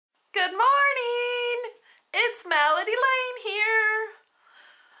Good morning! It's Melody Lane here.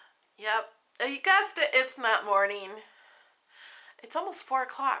 Yep, you guessed it, it's not morning. It's almost 4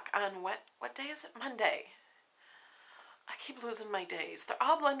 o'clock on what day is it? Monday. I keep losing my days. They're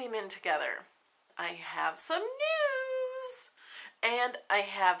all blending in together. I have some news. And I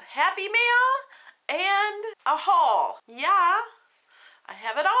have Happy Mail and a haul. Yeah, I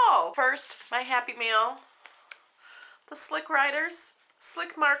have it all. First, my Happy Mail. The Slick Riders,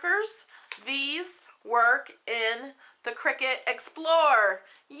 Slick Markers. These work in the Cricut Explore.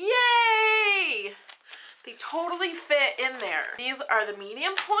 Yay! They totally fit in there. These are the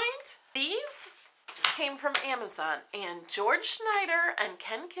medium point. These came from Amazon, and George Schneider and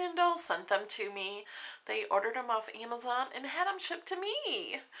Ken Kindle sent them to me. They ordered them off Amazon and had them shipped to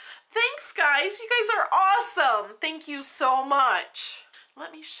me. Thanks, guys. You guys are awesome. Thank you so much.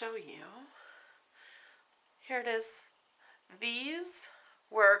 Let me show you. Here it is. These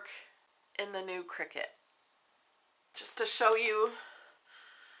work in the new Cricut. Just to show you,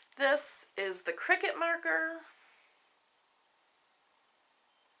 this is the Cricut marker.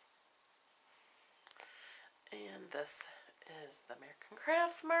 And this is the American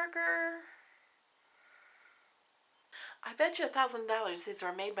Crafts marker. I bet you $1,000 these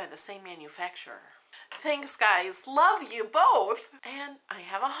are made by the same manufacturer. Thanks, guys. Love you both. And I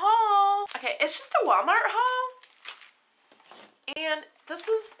have a haul. Okay, it's just a Walmart haul. And this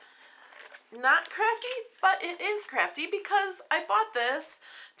is not crafty, but it is crafty because I bought this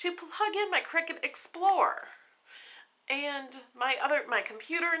to plug in my Cricut Explore. And my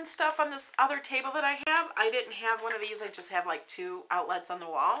computer and stuff on this other table that I have, I didn't have one of these. I just have like 2 outlets on the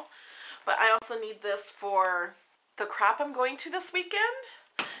wall. But I also need this for the crop I'm going to this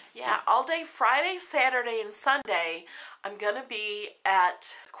weekend. Yeah, all day Friday, Saturday, and Sunday, I'm going to be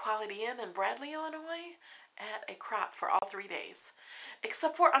at Quality Inn in Bradley, Illinois at a crop for all 3 days.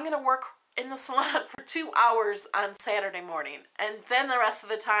 Except for I'm going to work in the salon for 2 hours on Saturday morning. And then the rest of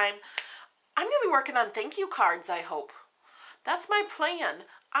the time, I'm going to be working on thank you cards, I hope. That's my plan.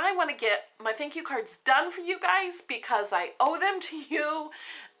 I want to get my thank you cards done for you guys because I owe them to you,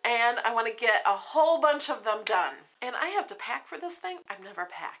 and I want to get a whole bunch of them done. And I have to pack for this thing. I've never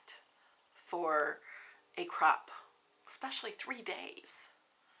packed for a crop, especially 3 days.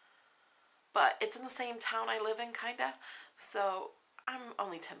 But it's in the same town I live in, kinda, so I'm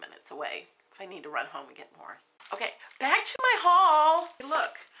only 10 minutes away if I need to run home and get more. Okay, back to my haul.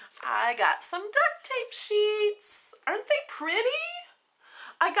 Look, I got some duct tape sheets. Aren't they pretty?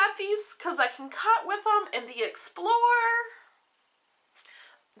 I got these because I can cut with them in the Explore.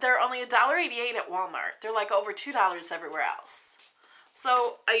 They're only $1.88 at Walmart. They're like over $2 everywhere else.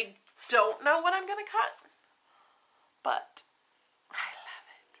 So I don't know what I'm going to cut, but I love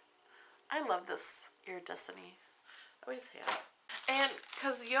it. I love this iridescent. Always have. And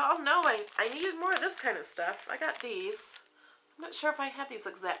because y'all know I needed more of this kind of stuff, I got these. I'm not sure if I have these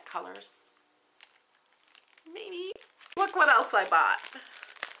exact colors. Maybe. Look what else I bought.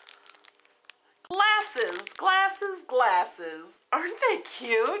 Glasses, glasses, glasses. Aren't they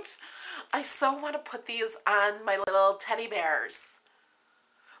cute? I so want to put these on my little teddy bears.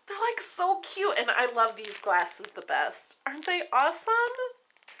 They're like so cute, and I love these glasses the best. Aren't they awesome?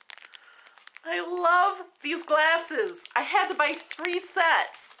 I love these glasses. I had to buy 3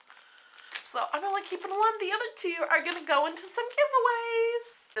 sets. So I'm only keeping one. The other 2 are going to go into some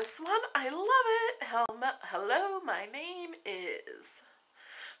giveaways. This one, I love it. Hello, my name is.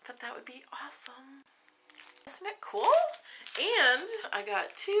 But that would be awesome. Isn't it cool? And I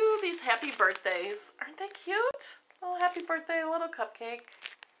got 2 of these happy birthdays. Aren't they cute? Little happy birthday, little cupcake.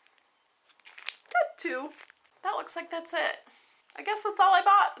 Got 2. That looks like that's it. I guess that's all I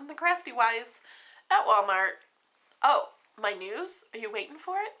bought in the crafty wise at Walmart. Oh, my news? Are you waiting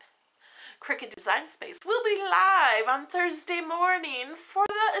for it? Cricut Design Space will be live on Thursday morning for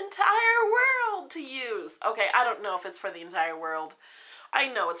the entire world to use. Okay, I don't know if it's for the entire world. I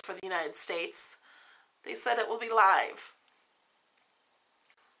know it's for the United States. They said it will be live.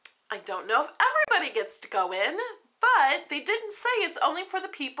 I don't know if everybody gets to go in, but they didn't say it's only for the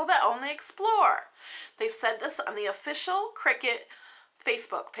people that own the Explore. They said this on the official Cricut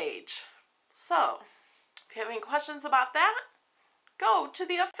Facebook page. So, if you have any questions about that, go to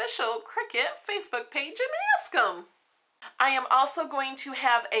the official Cricut Facebook page and ask them. I am also going to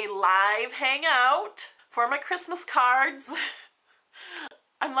have a live hangout for my Christmas cards.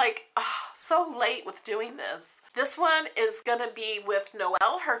 I'm like, so late with doing this. This one is going to be with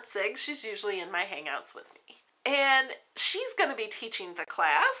Noelle Herzig. She's usually in my hangouts with me. And she's going to be teaching the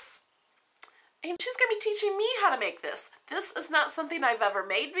class. And she's going to be teaching me how to make this. This is not something I've ever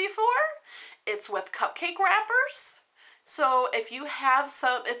made before. It's with cupcake wrappers So if you have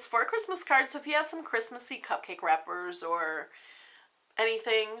some, it's for Christmas cards, so if you have some Christmassy cupcake wrappers or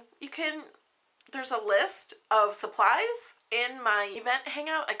anything, you can, there's a list of supplies in my event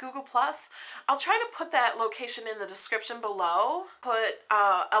hangout at Google+. I'll try to put that location in the description below. Put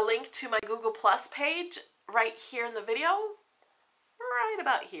a link to my Google+ page right here in the video, right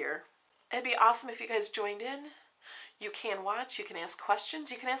about here. It'd be awesome if you guys joined in. You can watch, you can ask questions.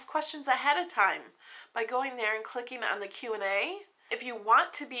 You can ask questions ahead of time by going there and clicking on the Q&A. If you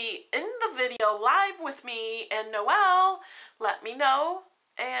want to be in the video live with me and Noelle, let me know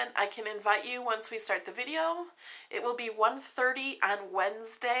and I can invite you once we start the video. It will be 1:30 on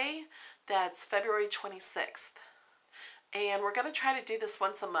Wednesday. That's February 26th. And we're going to try to do this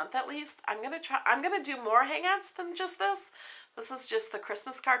once a month at least. I'm going to do more hangouts than just this. This is just the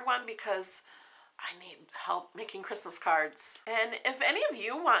Christmas card one because I need help making Christmas cards. And if any of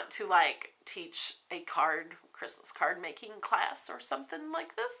you want to like teach a Christmas card making class or something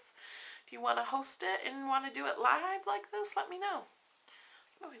like this, if you want to host it and want to do it live like this, let me know.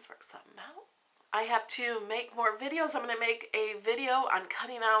 I can always work something out. I have to make more videos. I'm going to make a video on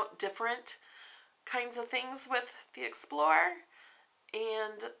cutting out different kinds of things with the Explorer.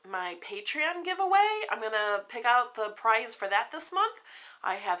 And my Patreon giveaway, I'm going to pick out the prize for that this month.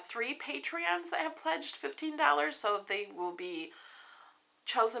 I have 3 Patreons that have pledged $15, so they will be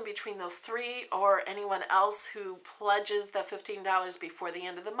chosen between those 3 or anyone else who pledges the $15 before the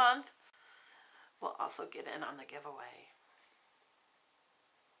end of the month will also get in on the giveaway.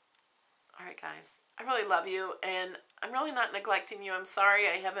 Alright guys, I really love you and I'm really not neglecting you. I'm sorry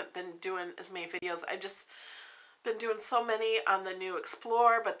I haven't been doing as many videos. I've just been doing so many on the new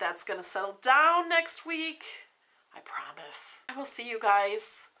Explorer, but that's going to settle down next week. I promise. I will see you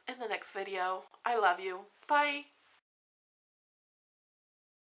guys in the next video. I love you. Bye.